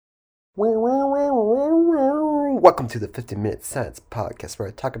Welcome to the 15-Minute Science Podcast, where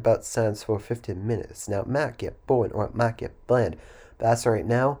I talk about science for 15 minutes. Now, it might get boring or it might get bland, but as of right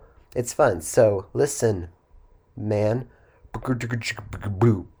now, it's fun. So, listen, man.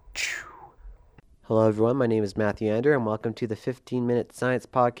 Hello, everyone. My name is Matthew Ander, and welcome to the 15-Minute Science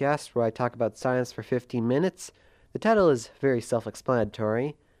Podcast, where I talk about science for 15 minutes. The title is very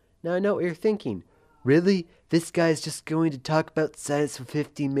self-explanatory. Now, I know what you're thinking. Really? This guy's just going to talk about science for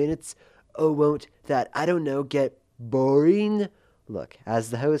 15 minutes? Oh, won't that, I don't know, get boring? Look, as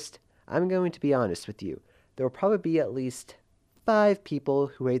the host, I'm going to be honest with you. There will probably be at least 5 people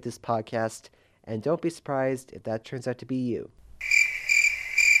who rate this podcast, and don't be surprised if that turns out to be you.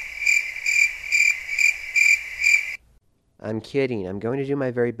 I'm kidding. I'm going to do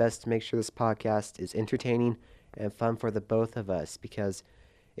my very best to make sure this podcast is entertaining and fun for the both of us, because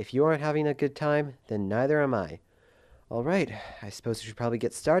if you aren't having a good time, then neither am I. All right, I suppose we should probably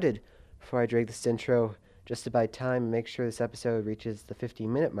get started before I drag this intro just to buy time and make sure this episode reaches the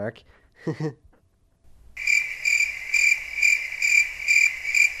 15-minute mark.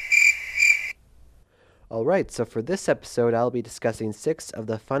 Alright, so for this episode, I'll be discussing 6 of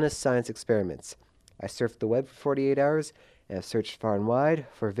the funnest science experiments. I surfed the web for 48 hours and have searched far and wide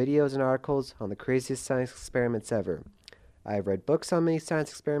for videos and articles on the craziest science experiments ever. I have read books on many science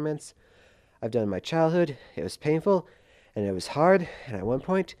experiments. I've done it in my childhood. It was painful, and it was hard, and at one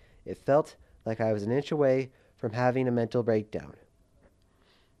point, it felt like I was an inch away from having a mental breakdown.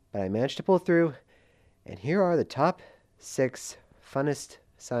 But I managed to pull through, and here are the top 6 funnest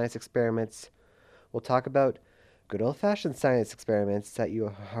science experiments. We'll talk about good old-fashioned science experiments that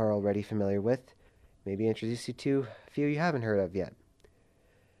you are already familiar with, maybe introduce you to a few you haven't heard of yet.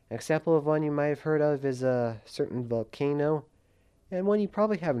 An example of one you might have heard of is a certain volcano, and one you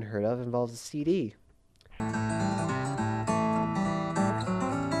probably haven't heard of involves a CD.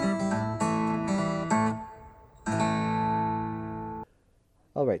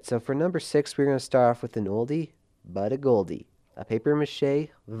 Alright, so for number 6, we're going to start off with an oldie, but a goldie. A papier-mâché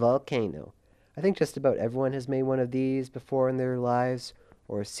volcano. I think just about everyone has made one of these before in their lives,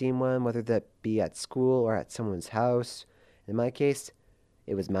 or seen one, whether that be at school or at someone's house. In my case,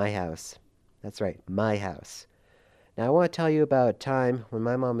 it was my house. That's right, my house. Now I want to tell you about a time when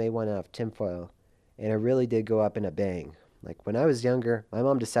my mom made one out of tinfoil, and it really did go up in a bang. Like when I was younger, my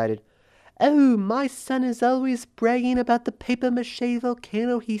mom decided, "Oh, my son is always bragging about the papier-mâché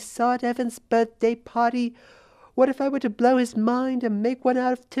volcano he saw at Evan's birthday party. What if I were to blow his mind and make one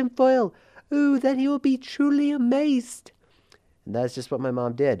out of tinfoil? Oh, then he will be truly amazed." And that's just what my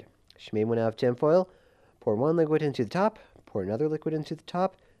mom did. She made one out of tinfoil, poured one liquid into the top, poured another liquid into the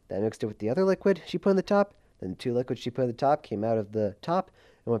top, then mixed it with the other liquid she put in the top, then the 2 liquids she put in the top came out of the top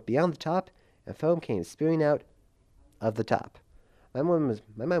and went beyond the top, and foam came spewing out of the top. My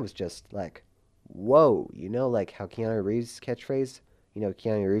mind was just like, whoa, like how Keanu Reeves' catchphrase?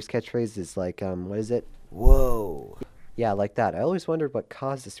 Keanu Reeves' catchphrase is like, what is it? Whoa. Yeah, like that. I always wondered what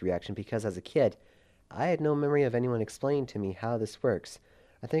caused this reaction because as a kid, I had no memory of anyone explaining to me how this works.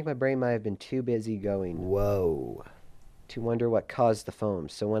 I think my brain might have been too busy going, whoa, to wonder what caused the foam.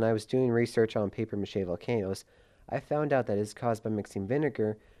 So when I was doing research on papier-mâché volcanoes, I found out that it is caused by mixing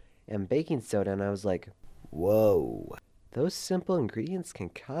vinegar and baking soda, and I was like, whoa. Those simple ingredients can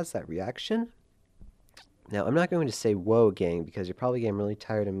cause that reaction? Now, I'm not going to say whoa, gang, because you're probably getting really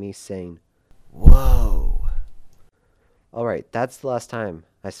tired of me saying whoa. Alright, that's the last time,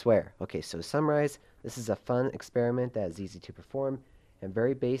 I swear. Okay, so to summarize, this is a fun experiment that is easy to perform and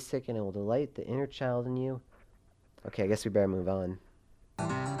very basic, and it will delight the inner child in you. Okay, I guess we better move on.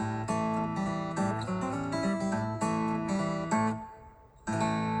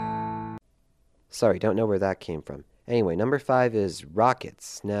 Sorry, don't know where that came from. Anyway, number 5 is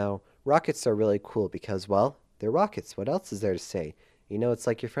rockets. Now, rockets are really cool because, well, they're rockets. What else is there to say? It's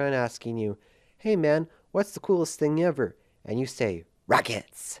like your friend asking you, "Hey man, what's the coolest thing ever?" And you say,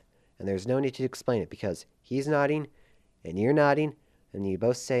 "Rockets!" And there's no need to explain it because he's nodding, and you're nodding, and you're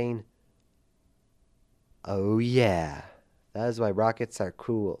both saying, "Oh yeah." That is why rockets are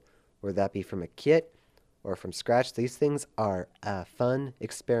cool. Whether that be from a kit or from scratch, these things are a fun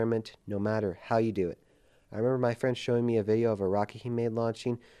experiment no matter how you do it. I remember my friend showing me a video of a rocket he made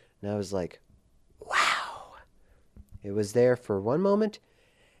launching, and I was like, wow. It was there for one moment,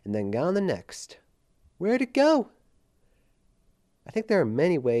 and then gone the next. Where'd it go? I think there are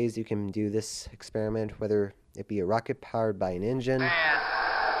many ways you can do this experiment, whether it be a rocket powered by an engine. 10,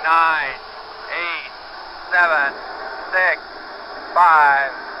 9, 8, 7, 6,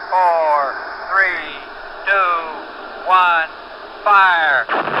 5, 4, 3, 2, 1, fire!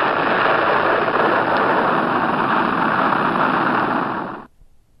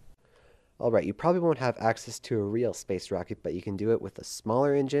 Alright, you probably won't have access to a real space rocket, but you can do it with a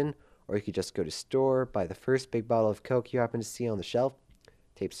smaller engine, or you could just go to store, buy the first big bottle of Coke you happen to see on the shelf,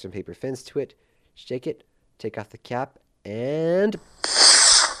 tape some paper fins to it, shake it, take off the cap, and...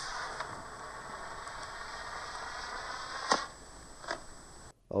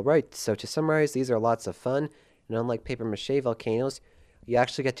 Alright, so to summarize, these are lots of fun, and unlike paper mache volcanoes, you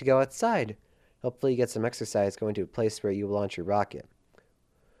actually get to go outside. Hopefully you get some exercise going to a place where you launch your rocket.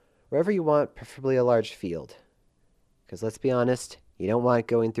 Wherever you want, preferably a large field. Because let's be honest, you don't want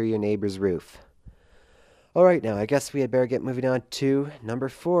going through your neighbor's roof. Alright, now I guess we had better get moving on to number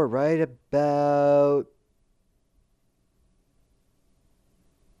 4, right about...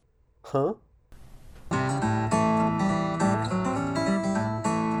 Huh?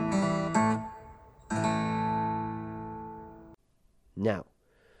 Now.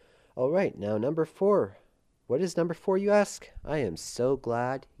 Alright, now number 4. What is number 4, you ask? I am so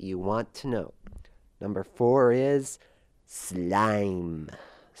glad you want to know. Number 4 is slime.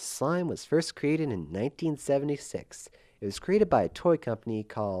 Slime was first created in 1976. It was created by a toy company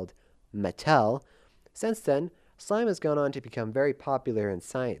called Mattel. Since then, slime has gone on to become very popular in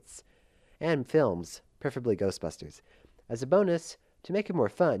science and films, preferably Ghostbusters. As a bonus, to make it more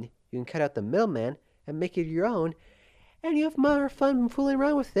fun, you can cut out the middleman and make it your own, and you have more fun fooling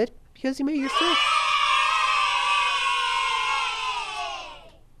around with it because you made it yourself.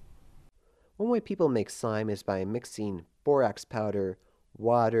 One way people make slime is by mixing borax powder,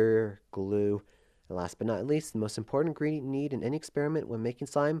 water, glue, and last but not least, the most important ingredient you need in any experiment when making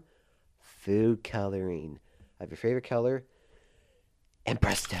slime, food coloring. Of your favorite color, and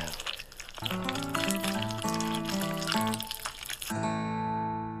presto!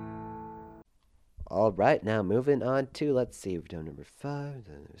 Alright, now moving on to, let's see, we've done number 5,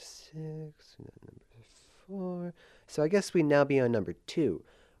 done number 6, we've done number 4. So I guess we now be on number 2.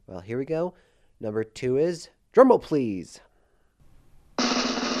 Well, here we go. Number 2 is, drumroll please!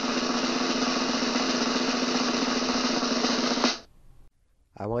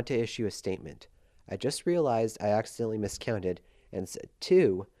 I want to issue a statement. I just realized I accidentally miscounted and said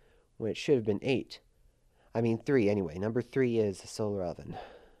 2 when it should have been 8. I mean 3 anyway. Number 3 is a solar oven.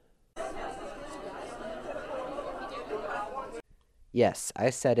 Yes,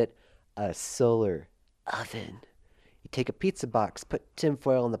 I said it, a solar oven. You take a pizza box, put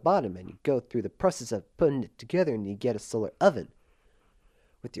tinfoil on the bottom, and you go through the process of putting it together, and you get a solar oven.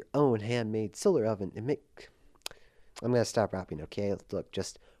 With your own handmade solar oven, I'm going to stop rapping, okay? Look,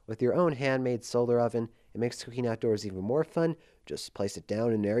 just with your own handmade solar oven, it makes cooking outdoors even more fun. Just place it down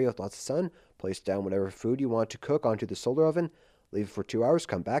in an area with lots of sun, place down whatever food you want to cook onto the solar oven, leave it for 2 hours,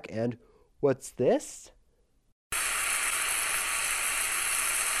 come back, and what's this?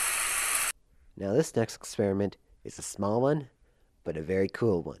 Now this next experiment is a small one, but a very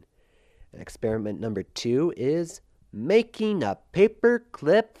cool one. And experiment number 2 is making a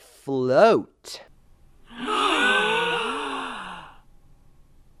paperclip float.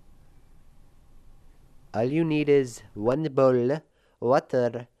 All you need is 1 bowl,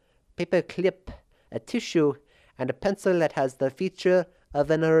 water, paperclip, a tissue, and a pencil that has the feature of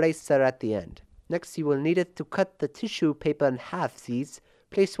an eraser at the end. Next, you will need it to cut the tissue paper in halfsies.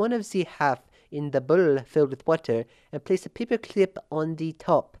 Place one of the half in the bowl filled with water and place a paperclip on the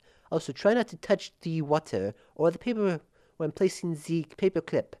top. Also, try not to touch the water or the paper when placing the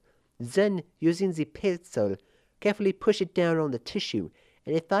paperclip. Then, using the pencil, carefully push it down on the tissue,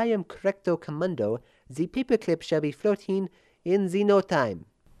 and if I am correcto commando, the paperclip shall be floating in the no time.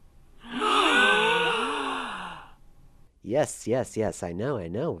 Yes, I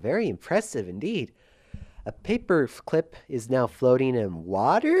know. Very impressive indeed. A paperclip is now floating in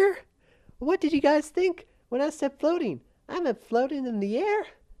water? What did you guys think when I said floating? I meant floating in the air?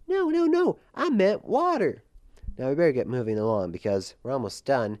 No. I meant water. Now we better get moving along because we're almost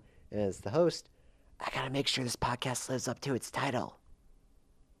done. And as the host, I gotta make sure this podcast lives up to its title.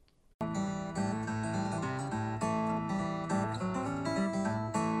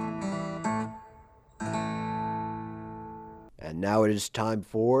 And now it is time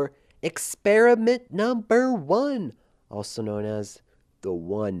for experiment number 1, also known as the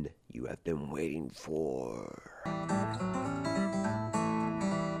one you have been waiting for.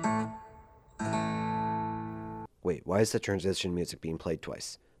 Wait, why is the transition music being played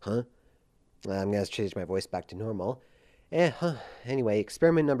twice? Huh? I'm gonna change my voice back to normal. Anyway,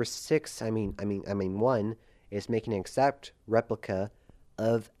 experiment number 6, I mean 1, is making an exact replica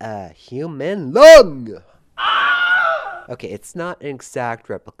of a human lung. Okay, it's not an exact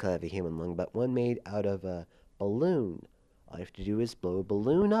replica of a human lung, but one made out of a balloon. All you have to do is blow a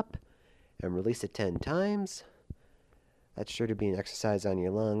balloon up and release it 10 times. That's sure to be an exercise on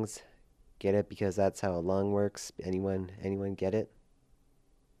your lungs. Get it? Because that's how a lung works. Anyone get it?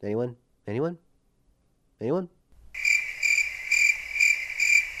 Anyone?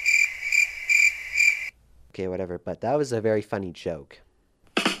 Okay, whatever, but that was a very funny joke.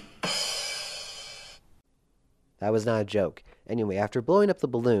 That was not a joke. Anyway, after blowing up the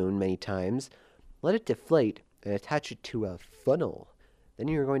balloon many times, let it deflate and attach it to a funnel. Then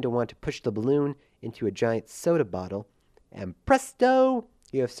you're going to want to push the balloon into a giant soda bottle, and presto!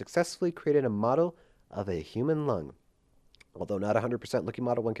 You have successfully created a model of a human lung. Although not a 100% looking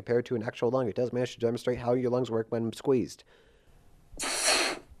model when compared to an actual lung, it does manage to demonstrate how your lungs work when squeezed.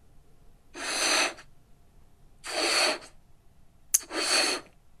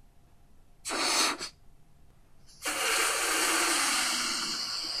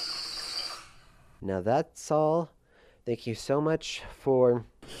 Now that's all. Thank you so much for...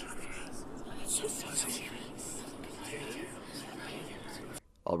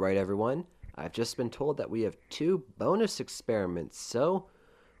 Alright everyone, I've just been told that we have 2 bonus experiments, so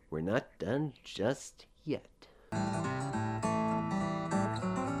we're not done just yet.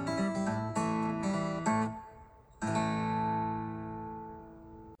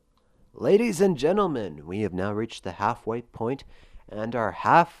 Ladies and gentlemen, we have now reached the halfway point and are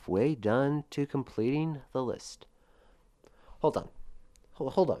halfway done to completing the list. Hold on.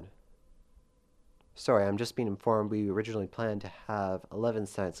 Sorry, I'm just being informed we originally planned to have 11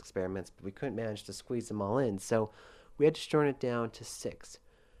 science experiments, but we couldn't manage to squeeze them all in, so we had to shorten it down to 6,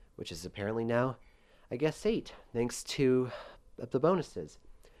 which is apparently now, I guess, 8, thanks to the bonuses.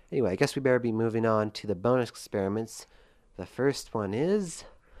 Anyway, I guess we better be moving on to the bonus experiments. The first one is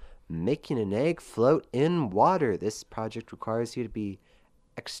making an egg float in water. This project requires you to be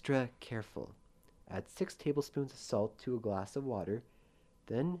extra careful. Add 6 tablespoons of salt to a glass of water.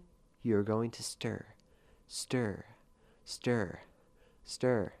 Then you're going to stir, stir, stir,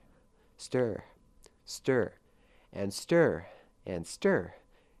 stir, stir, stir, and stir, and stir,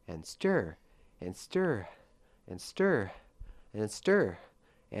 and stir, and stir, and stir, and stir,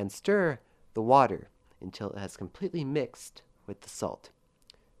 and stir the water until it has completely mixed with the salt.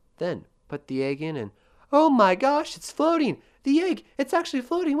 Then put the egg in and, oh my gosh, it's floating! The egg, it's actually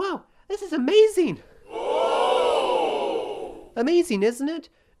floating! Wow, this is amazing! Whoa! Amazing, isn't it?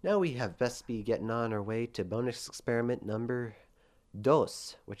 Now we have best be getting on our way to bonus experiment number 2,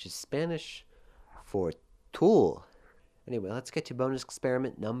 which is Spanish for tool. Anyway, let's get to bonus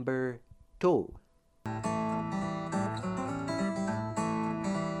experiment number 2.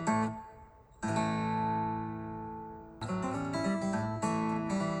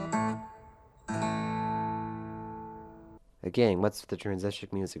 Again, what's the transition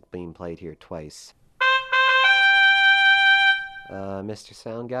music being played here twice? Mr.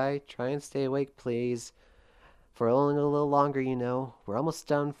 Sound Guy, try and stay awake, please. For only a little longer, you know. We're almost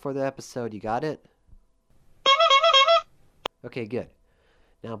done for the episode. You got it? Okay, good.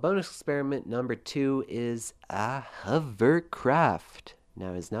 Now, bonus experiment number 2 is a hovercraft.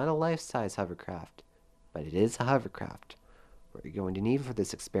 Now, it's not a life-size hovercraft, but it is a hovercraft. What you're going to need for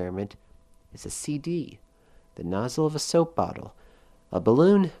this experiment is a CD, the nozzle of a soap bottle, a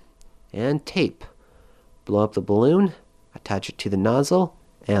balloon, and tape. Blow up the balloon, attach it to the nozzle,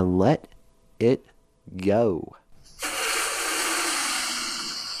 and let it go.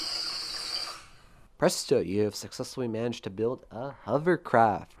 Presto, you have successfully managed to build a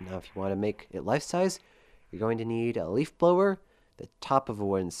hovercraft. Now, if you want to make it life-size, you're going to need a leaf blower, the top of a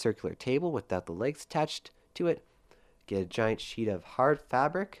wooden circular table without the legs attached to it. Get a giant sheet of hard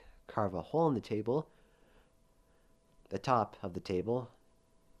fabric, carve a hole in the table, the top of the table,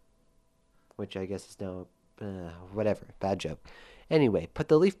 which I guess is now, whatever, bad joke. Anyway, put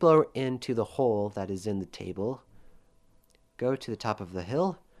the leaf blower into the hole that is in the table. Go to the top of the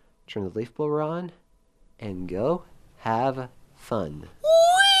hill, turn the leaf blower on, and go have fun.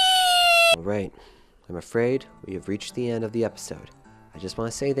 Alright, I'm afraid we have reached the end of the episode. I just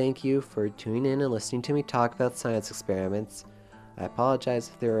want to say thank you for tuning in and listening to me talk about science experiments. I apologize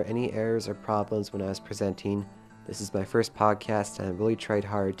if there are any errors or problems when I was presenting. This is my first podcast and I really tried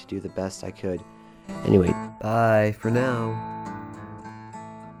hard to do the best I could. Anyway, bye for now.